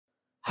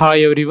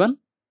Hi everyone,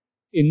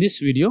 in this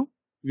video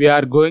we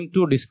are going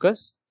to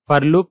discuss for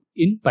loop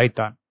in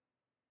Python.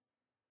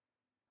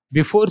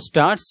 Before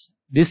starts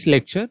this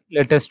lecture,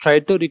 let us try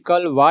to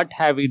recall what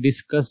have we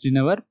discussed in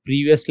our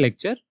previous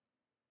lecture.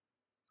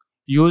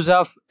 Use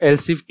of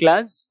else if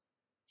class,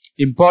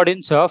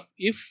 importance of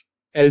if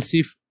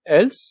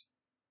else,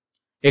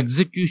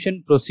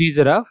 execution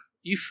procedure of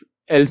if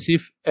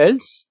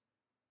else,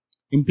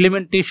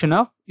 implementation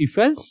of if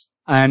else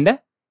and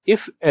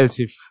if else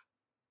if.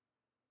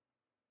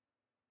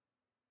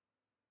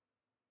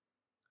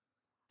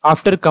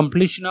 After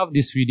completion of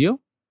this video,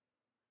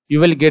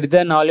 you will get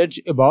the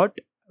knowledge about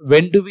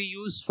when do we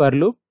use for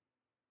loop,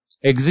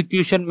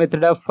 execution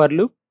method of for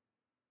loop,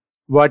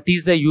 what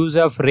is the use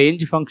of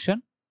range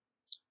function,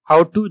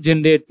 how to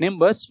generate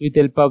numbers with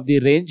help of the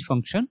range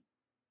function,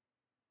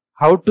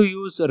 how to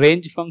use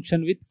range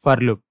function with for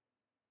loop.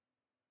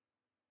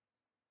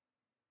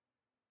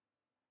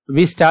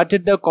 We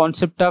started the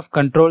concept of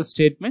control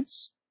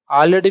statements.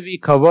 Already we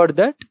covered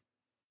that.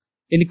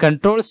 In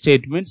control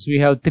statements, we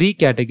have three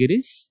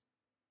categories.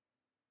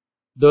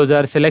 Those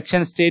are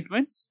selection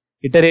statements,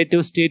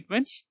 iterative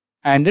statements,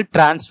 and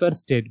transfer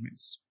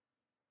statements.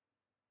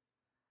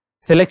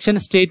 Selection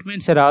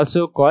statements are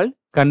also called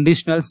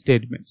conditional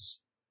statements.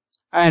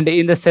 And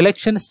in the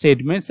selection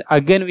statements,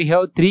 again we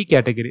have three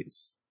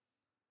categories.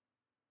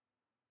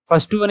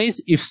 First one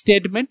is if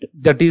statement,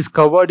 that is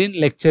covered in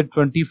lecture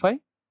 25.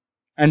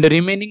 And the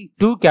remaining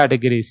two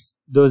categories,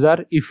 those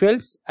are if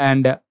else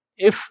and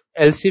if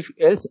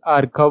else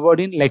are covered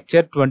in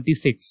lecture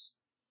 26.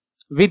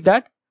 With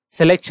that,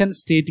 selection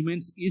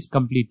statements is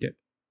completed.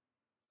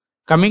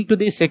 Coming to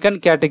the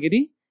second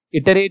category,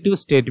 iterative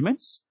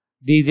statements.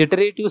 These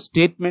iterative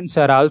statements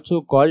are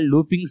also called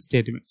looping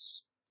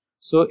statements.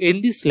 So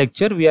in this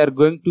lecture, we are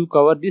going to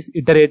cover this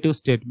iterative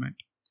statement.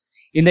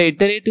 In the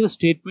iterative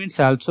statements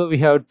also, we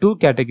have two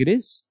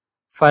categories,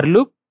 for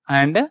loop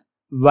and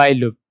while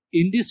loop.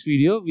 In this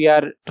video, we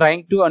are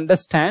trying to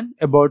understand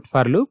about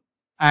for loop,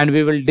 and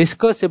we will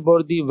discuss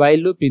about the while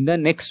loop in the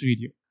next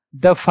video.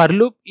 The for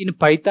loop in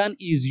Python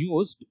is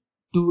used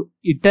to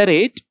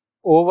iterate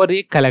over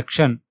a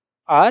collection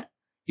or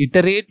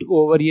iterate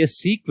over a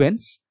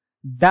sequence.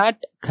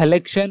 That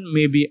collection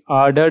may be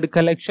ordered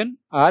collection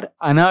or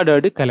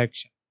unordered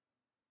collection.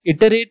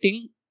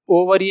 Iterating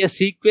over a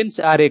sequence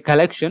or a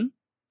collection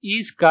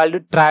is called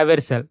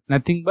traversal.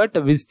 Nothing but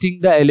visiting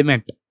the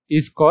element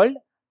is called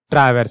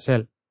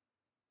traversal.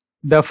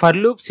 The for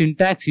loop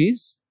syntax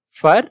is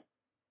for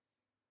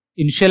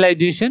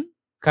initialization,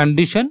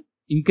 condition,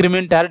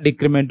 increment or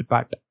decrement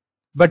part.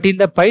 But in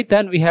the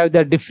Python, we have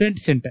the different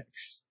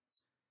syntax.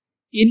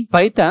 In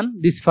Python,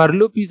 this for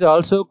loop is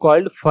also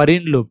called for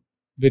in loop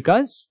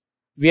because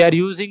we are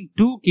using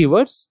two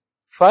keywords,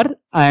 for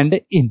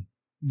and in.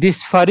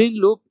 This for in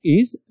loop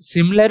is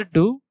similar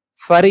to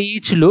for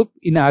each loop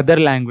in other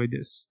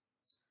languages.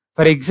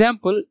 For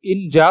example,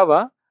 in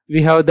Java,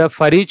 we have the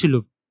for each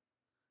loop.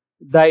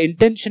 The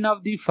intention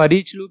of the for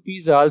each loop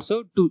is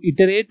also to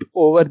iterate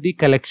over the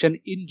collection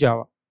in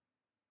Java.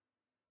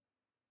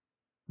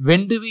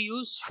 When do we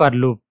use for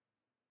loop?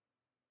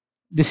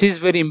 This is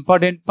very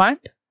important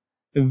point.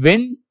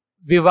 When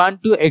we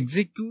want to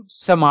execute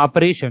some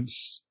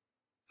operations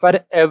for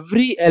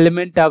every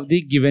element of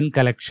the given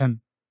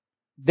collection,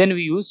 then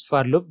we use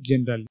for loop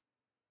generally.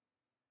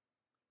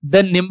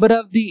 The number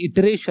of the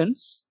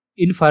iterations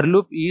in for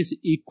loop is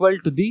equal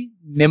to the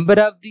number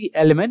of the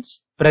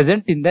elements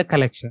present in the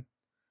collection.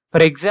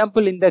 For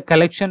example, in the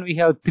collection we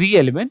have three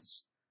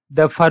elements.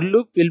 The for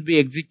loop will be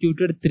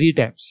executed 3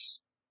 times.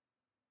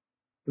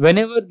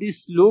 Whenever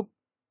this loop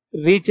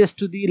reaches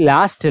to the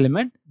last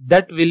element,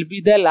 that will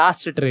be the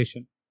last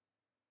iteration.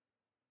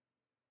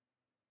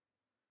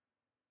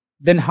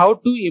 Then how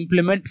to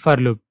implement for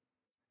loop?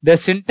 The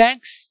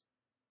syntax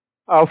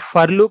of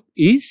for loop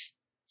is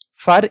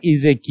for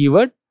is a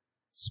keyword,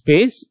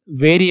 space,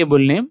 variable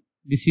name.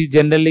 This is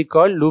generally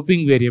called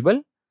looping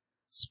variable.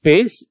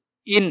 Space,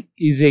 in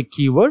is a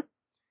keyword.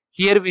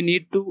 Here we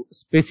need to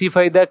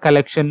specify the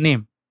collection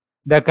name.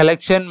 The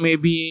collection may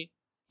be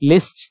a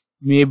list,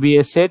 may be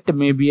a set,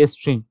 may be a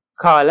string,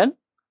 colon,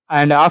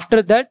 and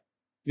after that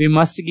we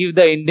must give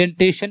the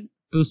indentation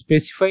to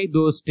specify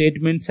those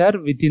statements are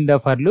within the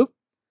for loop,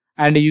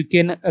 and you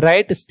can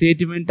write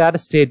statement or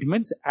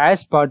statements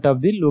as part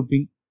of the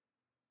looping.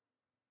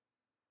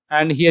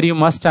 And here you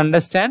must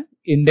understand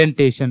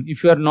indentation.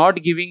 If you are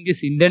not giving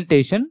this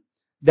indentation,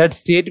 that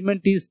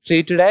statement is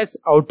treated as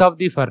out of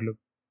the for loop,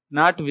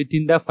 not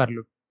within the for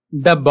loop.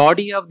 The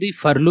body of the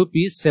for loop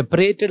is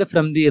separated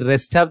from the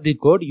rest of the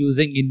code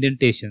using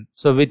indentation.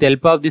 So with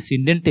help of this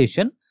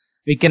indentation,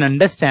 we can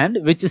understand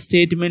which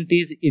statement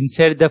is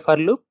inside the for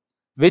loop,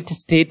 which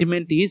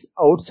statement is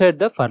outside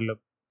the for loop.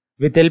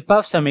 With help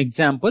of some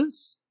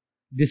examples,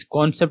 this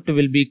concept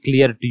will be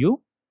clear to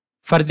you.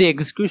 For the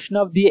execution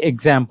of the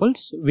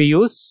examples, we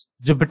use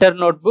Jupyter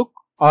Notebook.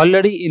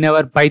 Already in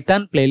our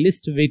Python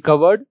playlist, we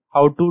covered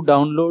how to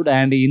download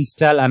and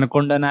install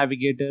Anaconda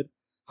Navigator,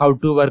 how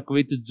to work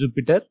with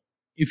Jupyter.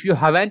 If you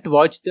haven't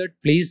watched that,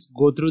 please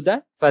go through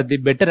that for the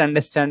better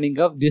understanding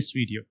of this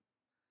video.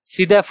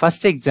 See the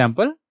first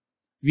example.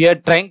 We are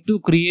trying to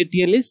create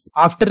a list.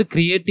 After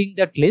creating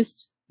that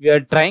list, we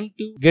are trying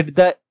to get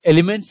the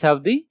elements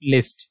of the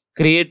list.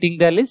 Creating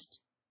the list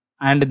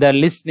and the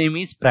list name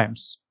is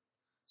primes.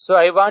 So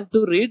I want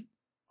to read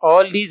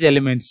all these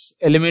elements,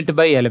 element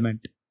by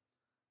element.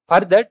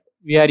 For that,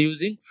 we are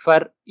using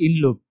for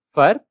in loop.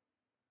 For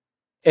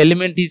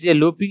element is a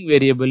looping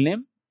variable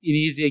name, in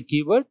is a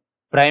keyword,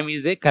 prime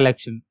is a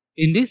collection.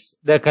 In this,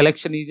 the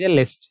collection is a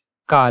list.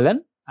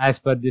 Colon, as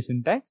per the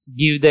syntax,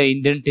 give the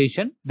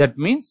indentation. That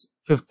means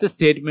fifth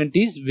statement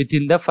is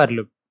within the for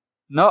loop.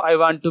 Now I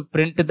want to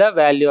print the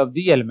value of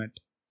the element.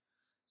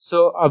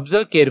 So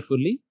observe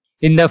carefully.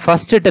 In the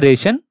first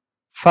iteration,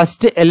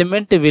 first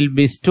element will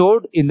be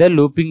stored in the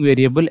looping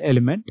variable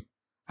element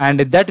and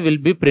that will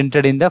be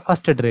printed in the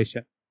first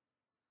iteration.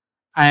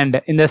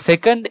 And in the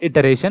second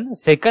iteration,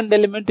 second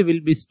element will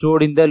be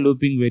stored in the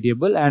looping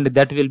variable and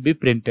that will be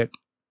printed.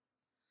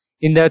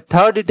 In the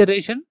third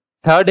iteration,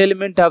 third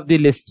element of the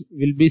list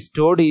will be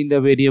stored in the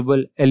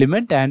variable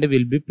element and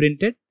will be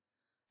printed.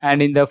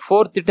 And in the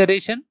fourth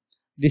iteration,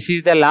 this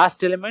is the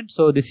last element,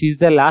 so this is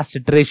the last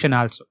iteration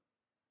also,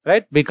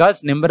 right?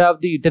 Because number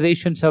of the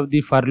iterations of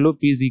the for loop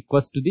is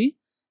equals to the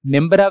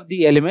number of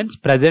the elements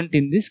present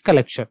in this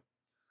collection.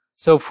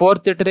 So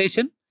fourth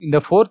iteration, in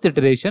the fourth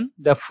iteration,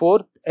 the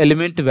fourth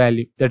element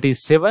value, that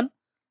is 7,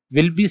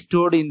 will be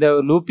stored in the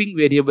looping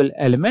variable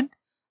element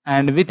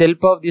and with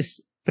help of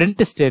this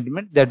print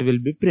statement that will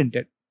be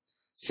printed.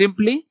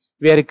 Simply,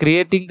 we are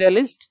creating the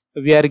list,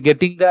 we are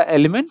getting the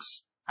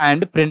elements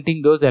and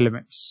printing those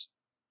elements.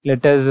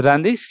 Let us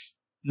run this.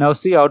 Now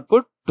see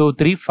output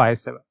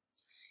 2357.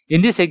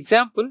 In this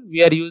example,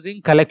 we are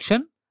using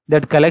collection.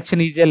 That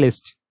collection is a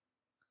list.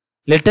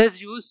 Let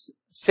us use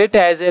set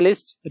as a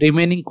list.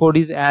 Remaining code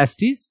is as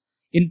is.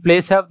 In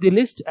place of the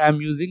list, I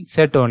am using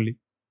set only.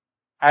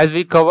 As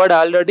we covered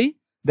already,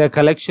 the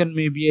collection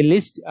may be a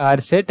list or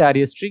set or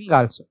a string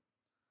also.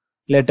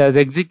 Let us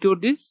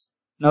execute this.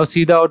 Now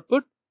see the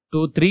output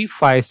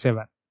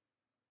 2357.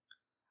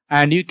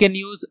 And you can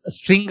use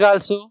string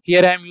also.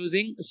 Here I am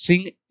using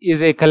string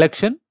is a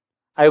collection.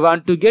 I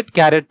want to get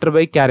character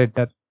by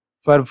character.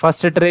 For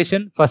first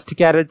iteration, first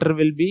character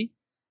will be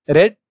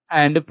read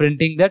and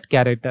printing that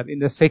character. In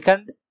the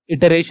second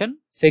iteration,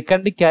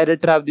 second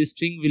character of the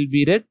string will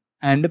be read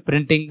and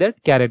printing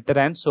that character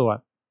and so on.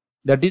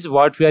 That is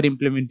what we are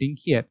implementing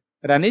here.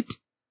 Run it.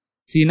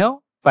 See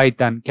now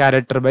Python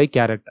character by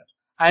character.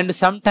 And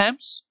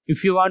sometimes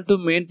if you want to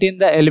maintain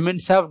the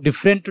elements of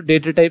different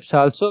data types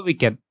also we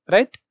can,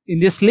 right? In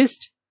this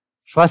list,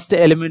 first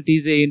element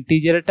is a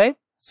integer type,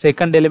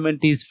 second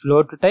element is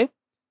float type,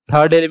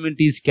 third element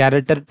is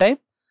character type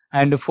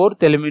and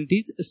fourth element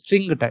is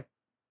string type.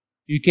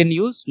 You can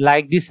use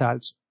like this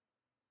also.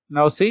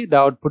 Now see the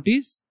output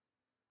is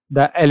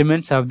the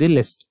elements of the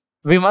list.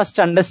 We must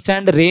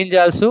understand range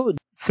also.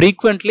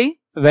 Frequently,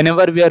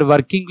 whenever we are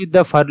working with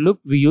the for loop,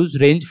 we use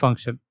range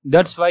function.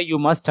 That's why you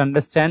must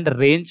understand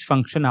range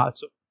function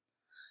also.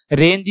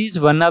 Range is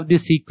one of the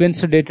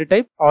sequence data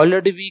type.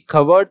 Already we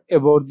covered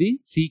about the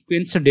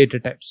sequence data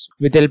types.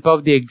 With help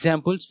of the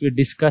examples, we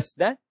discussed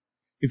that.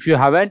 If you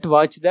haven't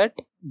watched that,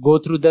 go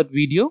through that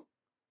video.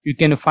 You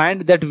can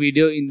find that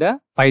video in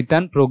the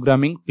Python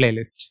programming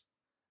playlist.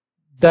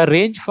 The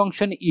range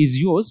function is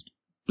used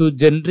to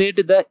generate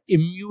the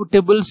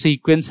immutable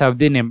sequence of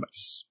the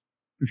numbers.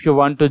 If you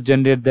want to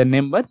generate the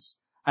numbers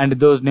and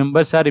those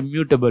numbers are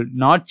immutable,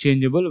 not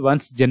changeable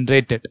once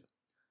generated.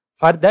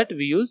 For that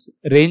we use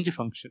range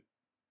function.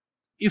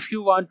 If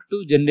you want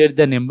to generate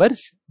the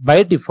numbers,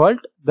 by default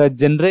the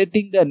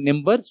generating the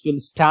numbers will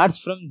start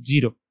from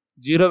 0.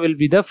 0 will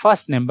be the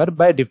first number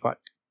by default.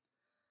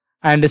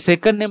 And the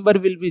second number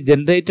will be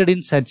generated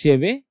in such a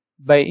way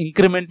by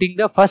incrementing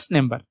the first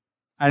number.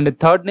 And the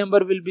third number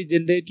will be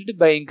generated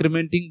by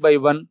incrementing by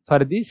 1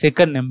 for the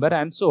second number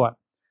and so on.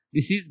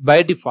 This is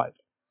by default.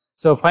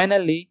 So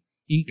finally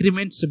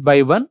increments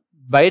by 1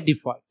 by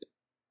default.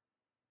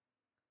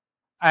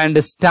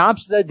 And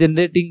stops the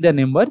generating the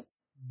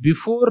numbers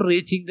before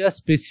reaching the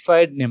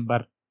specified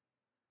number.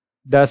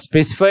 The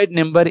specified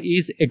number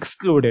is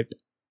excluded.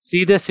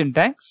 See the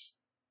syntax.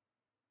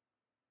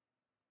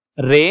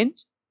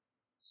 Range,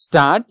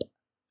 start,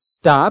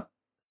 stop,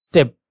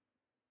 step.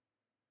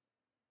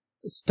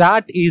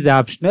 Start is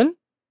optional.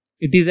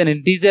 It is an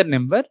integer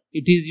number.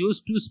 It is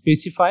used to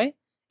specify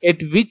at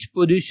which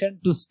position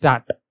to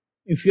start.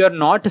 If you are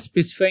not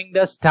specifying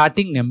the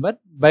starting number,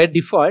 by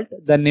default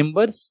the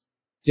numbers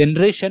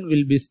generation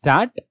will be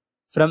start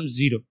from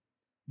 0.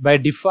 By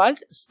default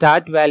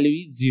start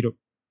value is 0.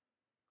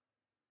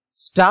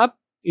 Stop,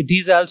 it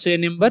is also a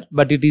number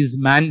but it is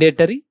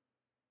mandatory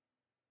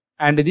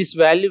and this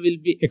value will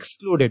be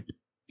excluded.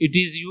 It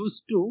is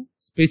used to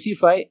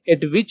specify at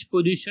which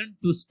position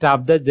to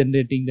stop the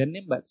generating the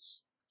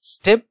numbers.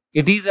 Step,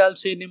 it is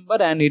also a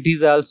number and it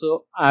is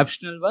also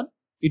optional one.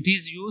 It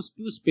is used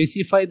to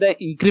specify the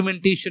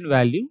incrementation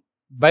value.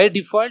 By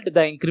default the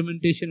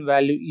incrementation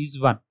value is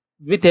 1.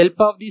 With help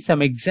of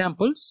some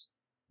examples,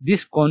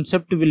 this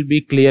concept will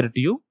be clear to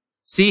you.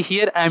 See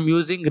here I am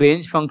using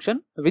range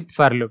function with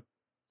for loop.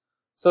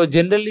 So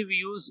generally we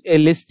use a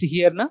list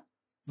here na,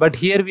 but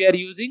here we are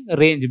using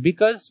range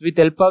because with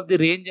help of the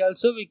range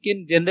also we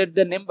can generate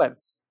the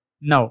numbers.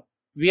 Now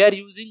we are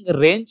using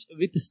range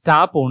with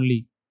stop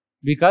only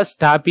because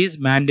stop is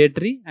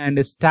mandatory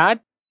and start,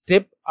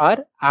 step are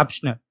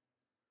optional.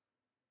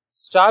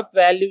 Stop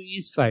value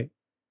is 5.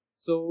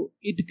 So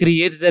it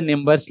creates the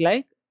numbers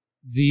like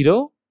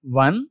 0,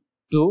 1,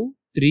 2,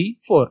 3,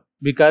 4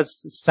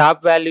 because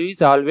stop value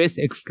is always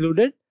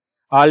excluded,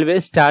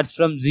 always starts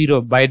from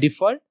 0 by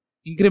default.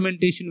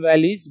 Incrementation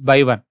value is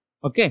by 1.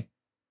 Okay.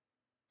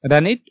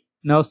 Run it.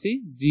 Now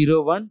see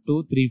 0, 1,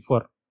 2, 3,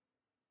 4.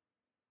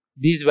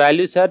 These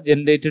values are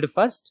generated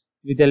first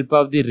with help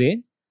of the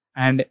range,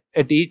 and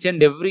at each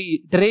and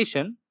every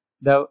iteration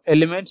the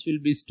elements will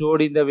be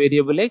stored in the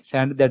variable x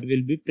and that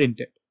will be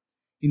printed.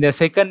 In the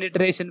second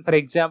iteration, for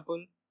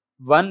example,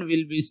 1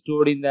 will be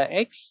stored in the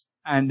x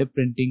and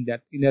printing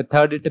that. In the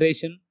third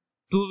iteration,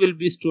 2 will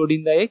be stored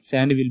in the x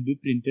and will be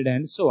printed,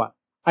 and so on.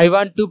 I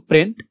want to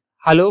print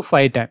hello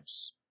 5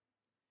 times.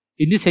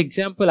 In this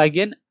example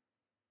again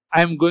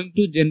I am going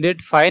to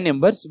generate 5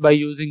 numbers by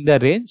using the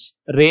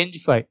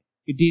range 5.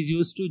 It is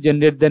used to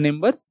generate the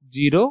numbers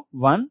 0,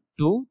 1,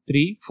 2,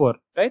 3, 4,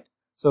 right?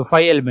 So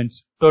 5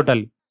 elements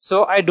totally.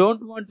 So I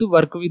don't want to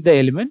work with the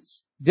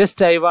elements,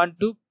 just I want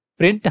to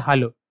print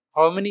hello.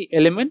 How many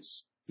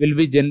elements will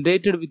be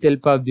generated with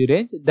help of the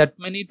range? That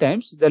many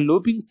times the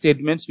looping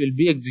statements will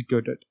be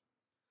executed.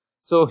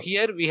 So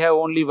here we have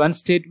only one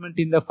statement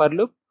in the for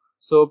loop.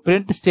 So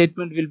print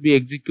statement will be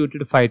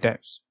executed 5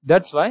 times.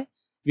 That's why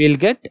we will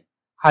get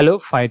hello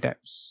 5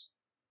 times.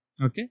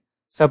 Okay.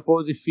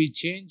 Suppose if we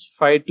change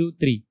 5 to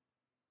 3,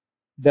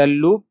 the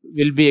loop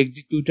will be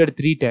executed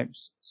 3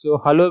 times.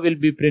 So hello will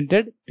be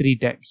printed 3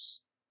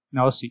 times.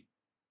 Now see.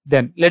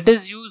 Then let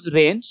us use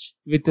range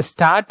with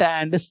start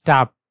and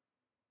stop.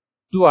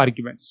 2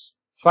 arguments.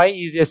 5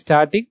 is a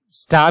starting,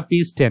 stop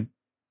is 10.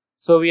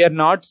 So we are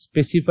not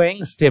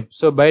specifying step.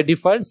 So by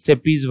default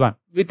step is 1.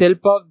 With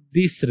help of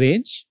this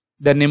range,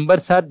 the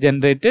numbers are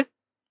generated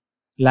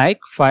like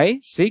 5,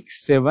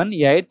 6, 7,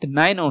 8,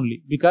 9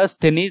 only because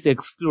 10 is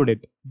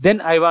excluded.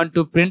 Then I want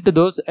to print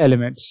those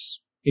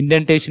elements.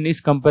 Indentation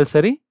is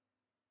compulsory.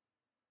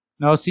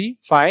 Now see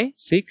 5,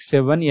 6,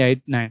 7,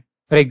 8, 9.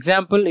 For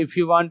example, if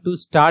you want to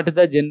start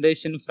the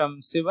generation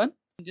from 7,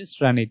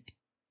 just run it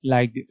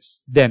like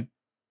this. Then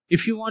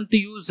if you want to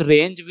use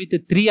range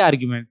with 3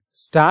 arguments,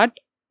 start,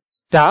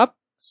 stop,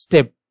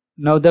 step.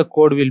 Now the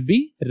code will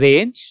be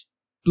range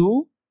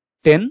 2,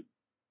 10,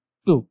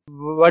 2.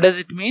 What does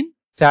it mean?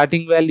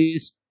 Starting value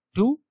is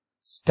 2,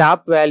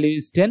 stop value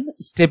is 10,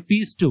 step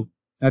is 2.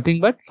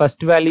 Nothing but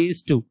first value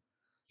is 2.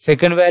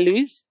 Second value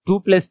is 2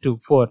 plus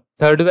 2, 4.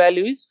 Third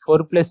value is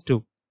 4 plus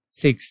 2,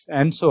 6,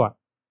 and so on.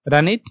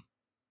 Run it.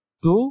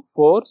 2,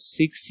 4,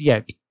 6,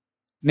 8.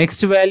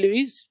 Next value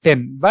is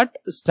 10, but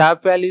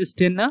stop value is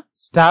 10.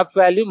 Stop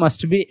value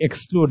must be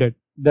excluded.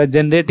 The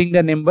generating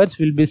the numbers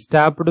will be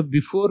stopped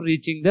before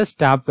reaching the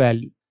stop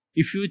value.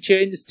 If you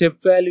change step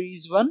value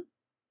is 1,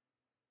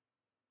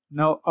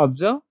 now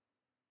observe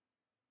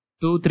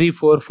 2, 3,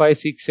 4, 5,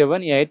 6,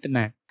 7, 8,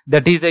 9.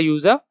 That is the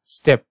use of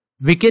step.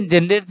 We can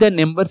generate the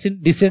numbers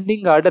in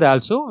descending order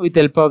also with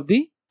help of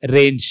the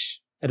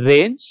range.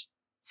 Range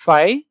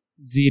 5,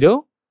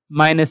 0,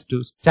 minus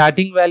 2.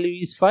 Starting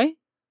value is 5,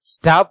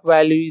 stop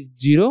value is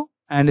 0,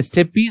 and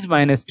step is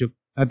minus 2.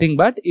 Nothing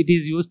but it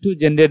is used to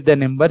generate the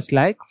numbers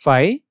like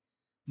 5,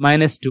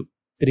 minus 2,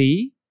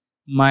 3,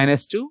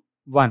 minus 2,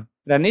 1.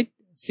 Run it.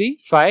 See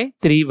 5,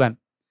 3, 1.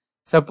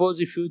 Suppose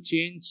if you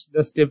change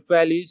the step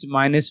value is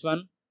minus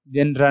 1,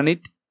 then run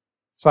it.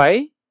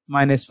 5,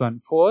 minus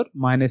 1, 4,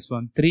 minus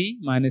 1, 3,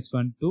 minus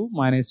 1, 2,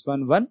 minus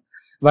 1, 1.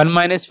 1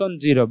 minus 1,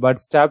 0. But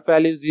stop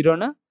value 0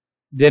 na.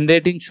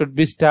 Generating should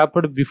be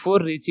stopped before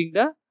reaching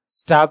the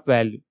stop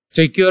value.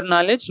 Check your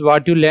knowledge,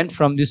 what you learned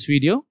from this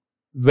video.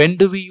 When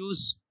do we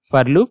use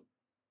for loop?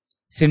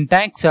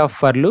 Syntax of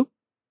for loop.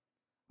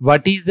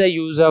 What is the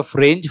use of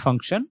range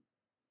function?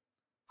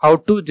 How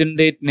to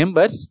generate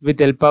numbers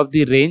with help of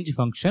the range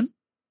function.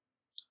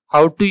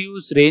 How to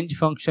use range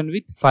function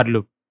with for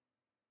loop.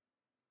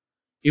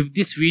 If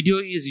this video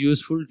is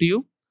useful to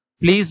you,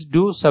 please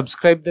do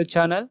subscribe the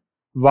channel,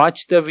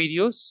 watch the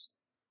videos,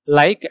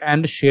 like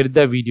and share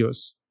the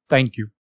videos. Thank you.